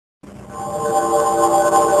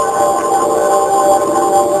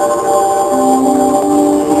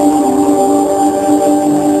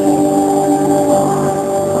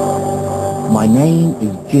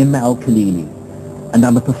Jim Al-Khalili, and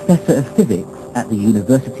I'm a professor of physics at the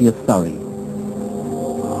University of Surrey.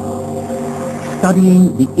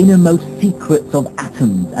 Studying the innermost secrets of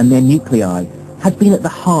atoms and their nuclei has been at the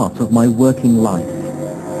heart of my working life.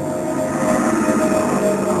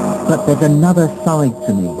 But there's another side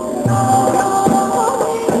to me.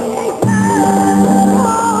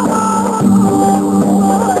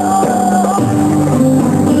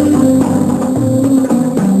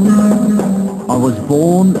 I was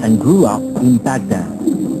born and grew up in Baghdad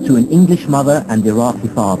to an English mother and Iraqi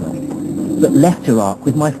father, but left Iraq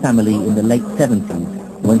with my family in the late 70s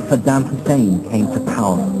when Saddam Hussein came to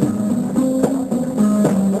power.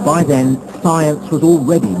 By then, science was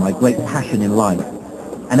already my great passion in life,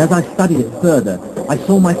 and as I studied it further, I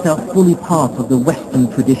saw myself fully part of the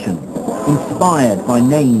Western tradition, inspired by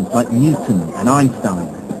names like Newton and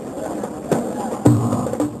Einstein.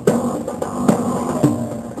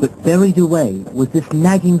 But buried away was this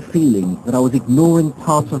nagging feeling that I was ignoring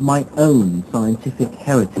part of my own scientific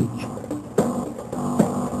heritage.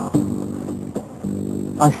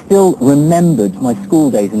 I still remembered my school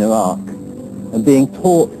days in Iraq and being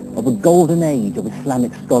taught of a golden age of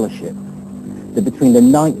Islamic scholarship, that between the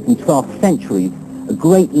 9th and 12th centuries, a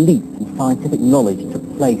great leap in scientific knowledge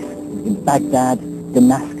took place in Baghdad,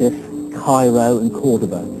 Damascus, Cairo and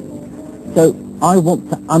Cordoba. So I want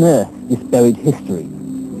to unearth this buried history,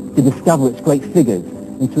 to discover its great figures,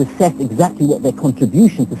 and to assess exactly what their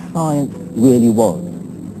contribution to science really was.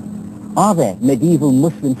 Are there medieval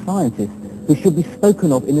Muslim scientists who should be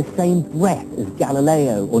spoken of in the same breath as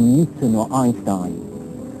Galileo or Newton or Einstein?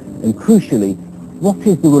 And crucially, what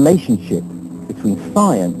is the relationship between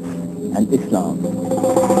science and Islam?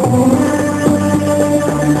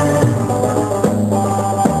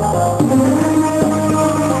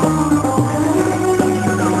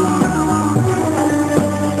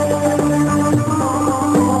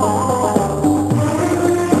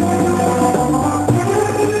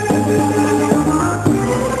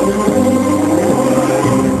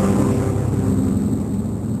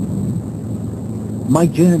 My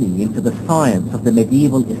journey into the science of the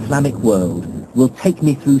medieval Islamic world will take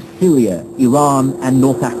me through Syria, Iran and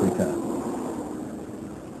North Africa.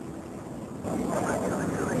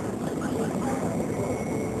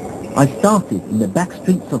 I started in the back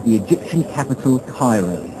streets of the Egyptian capital,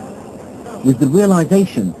 Cairo, with the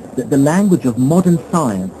realization that the language of modern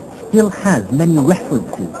science still has many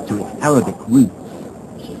references to its Arabic roots.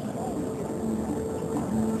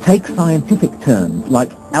 Take scientific terms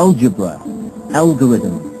like algebra,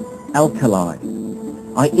 algorithm, alkali.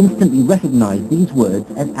 I instantly recognize these words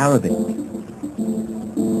as Arabic.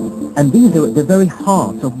 And these are at the very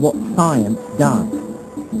heart of what science does.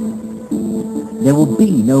 There will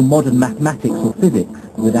be no modern mathematics or physics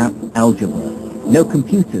without algebra, no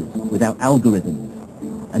computers without algorithms,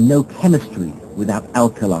 and no chemistry without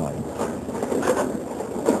alkalis.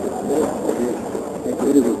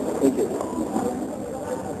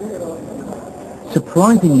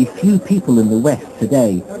 Surprisingly few people in the West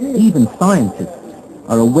today, even scientists,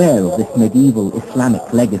 are aware of this medieval Islamic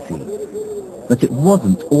legacy. But it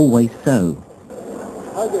wasn't always so.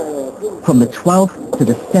 From the 12th to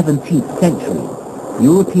the 17th century,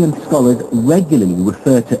 European scholars regularly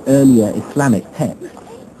refer to earlier Islamic texts.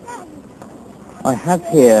 I have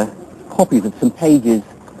here copies of some pages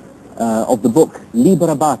of the book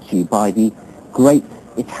Libra Baci by the great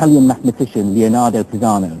Italian mathematician Leonardo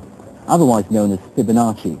Pisano, otherwise known as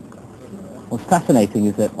Fibonacci. What's fascinating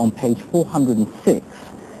is that on page 406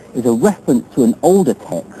 is a reference to an older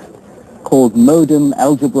text called Modum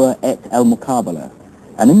Algebra et al-Muqabala,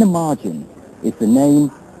 and in the margin is the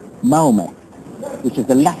name Mahomet, which is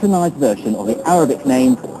the Latinized version of the Arabic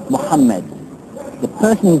name Muhammad. The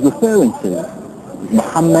person he's referring to is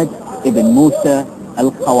Muhammad ibn Musa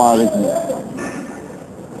al-Khwarizmi.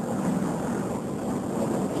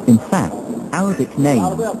 In fact, Arabic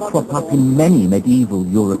names crop up in many medieval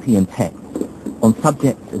European texts on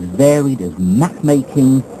subjects as varied as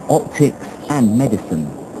map-making, optics, and medicine.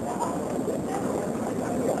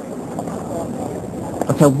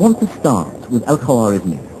 But I want to start with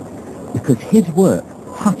Al-Khwarizmi because his work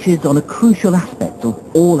touches on a crucial aspect of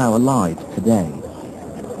all our lives today.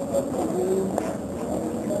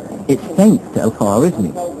 It's thanks to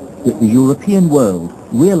Al-Khwarizmi that the European world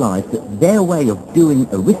realized that their way of doing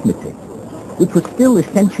arithmetic, which was still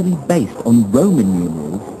essentially based on Roman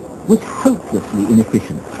numerals, was hopelessly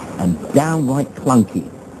inefficient and downright clunky.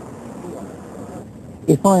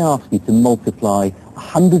 If I ask you to multiply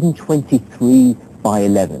 123 by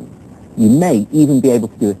 11, you may even be able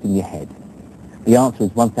to do it in your head. The answer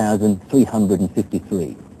is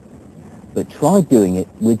 1,353. But try doing it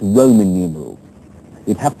with Roman numerals.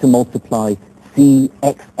 You'd have to multiply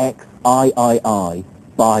CXXIII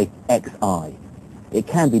by XI. It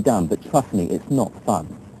can be done, but trust me, it's not fun.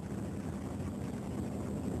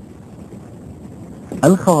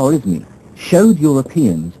 Al-Khwarizmi showed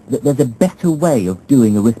Europeans that there's a better way of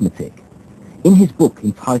doing arithmetic. In his book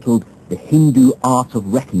entitled The Hindu Art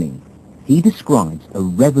of Reckoning, he describes a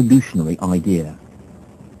revolutionary idea.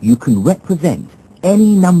 You can represent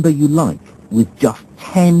any number you like with just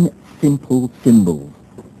 10 simple symbols.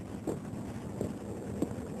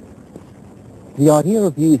 The idea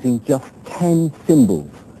of using just 10 symbols,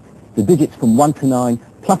 the digits from 1 to 9,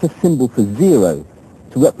 plus a symbol for 0,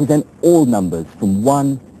 to represent all numbers from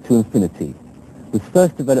 1 to infinity, was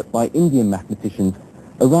first developed by Indian mathematicians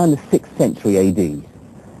around the 6th century AD,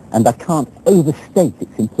 and I can't overstate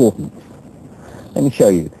its importance. Let me show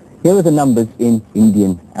you. Here are the numbers in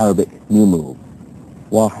Indian Arabic numerals.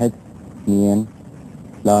 1, 2, 3,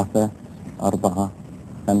 4, 5,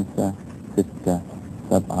 6,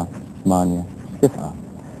 7, 8, 9.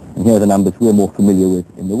 And here are the numbers we're more familiar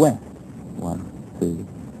with in the West. 1, 2,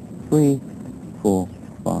 3, 4,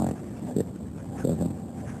 5, 6, 7,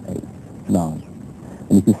 8, 9.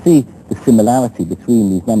 And you can see the similarity between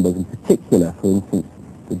these numbers, in particular, for instance,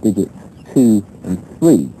 the digits 2 and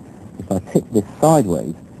 3. If I tip this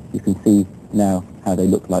sideways, you can see now how they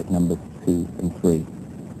look like numbers 2 and 3.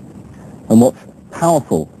 And what's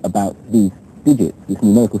powerful about these digits, this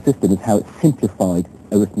numerical system, is how it simplified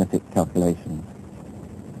arithmetic calculations.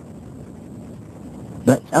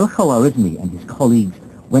 But Al-Khwarizmi and his colleagues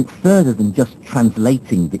went further than just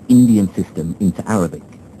translating the Indian system into Arabic.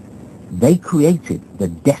 They created the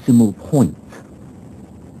decimal point.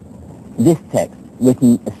 This text,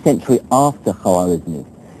 written a century after Khwarizmi,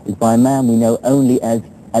 is by a man we know only as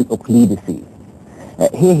Al-Uqlidisi.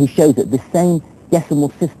 Here he shows that this same decimal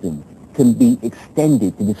system can be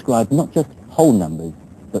extended to describe not just whole numbers,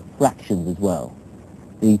 but fractions as well.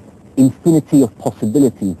 The infinity of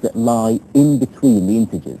possibilities that lie in between the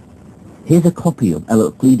integers. Here's a copy of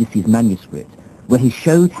Al-Uqlidisi's manuscript where he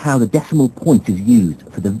showed how the decimal point is used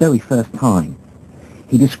for the very first time.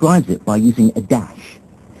 He describes it by using a dash.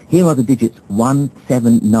 Here are the digits 1,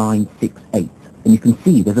 7, 9, 6, 8, and you can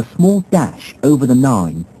see there's a small dash over the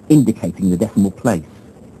 9 indicating the decimal place.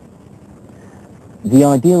 The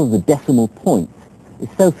idea of the decimal point is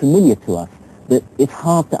so familiar to us that it's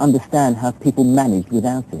hard to understand how people managed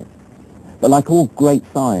without it. But like all great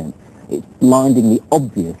science, it's blindingly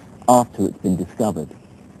obvious after it's been discovered.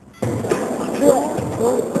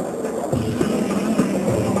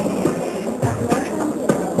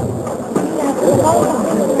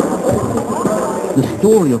 The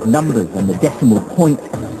story of numbers and the decimal point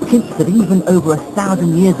hints that even over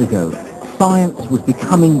 1,000 years ago, science was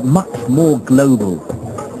becoming much more global.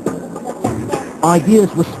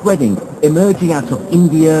 Ideas were spreading, emerging out of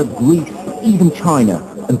India, Greece, even China,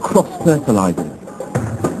 and cross-fertilizing.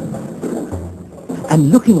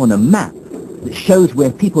 And looking on a map that shows where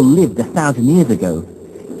people lived 1,000 years ago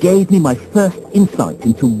gave me my first insight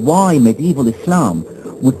into why medieval Islam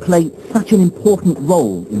would play such an important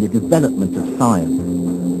role in the development of science.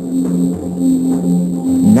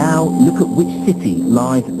 Now look at which city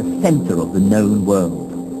lies at the center of the known world,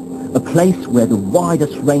 a place where the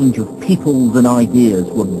widest range of peoples and ideas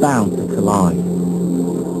were bound to collide.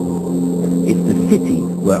 It's the city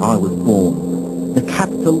where I was born, the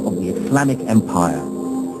capital of the Islamic Empire,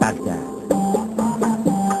 Baghdad.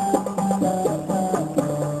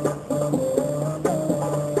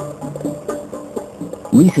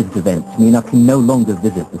 Recent events mean I can no longer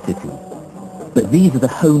visit the city, but these are the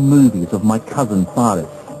home movies of my cousin Faris,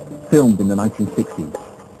 filmed in the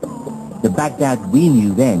 1960s. The Baghdad we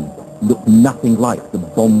knew then looked nothing like the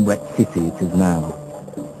bomb-wrecked city it is now.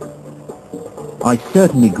 I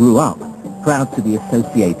certainly grew up proud to be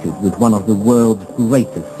associated with one of the world's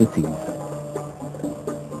greatest cities.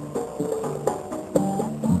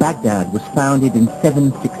 Baghdad was founded in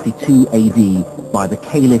 762 AD by the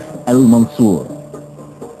Caliph al-Mansur.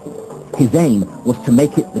 His aim was to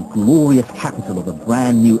make it the glorious capital of a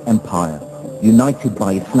brand new empire, united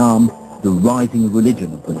by Islam, the rising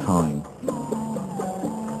religion of the time.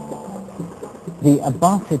 The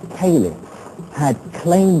Abbasid caliphs had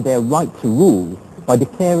claimed their right to rule by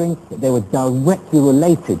declaring that they were directly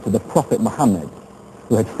related to the Prophet Muhammad,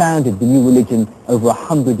 who had founded the new religion over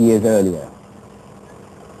 100 years earlier.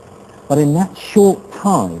 But in that short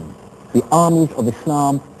time, the armies of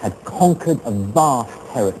Islam had conquered a vast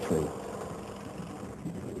territory.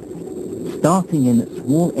 Starting in a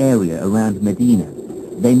small area around Medina,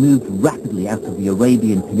 they moved rapidly out of the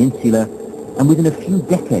Arabian Peninsula and within a few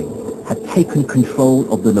decades had taken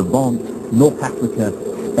control of the Levant, North Africa,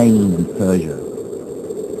 Spain and Persia.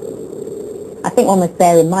 I think one must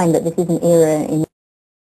bear in mind that this is an era in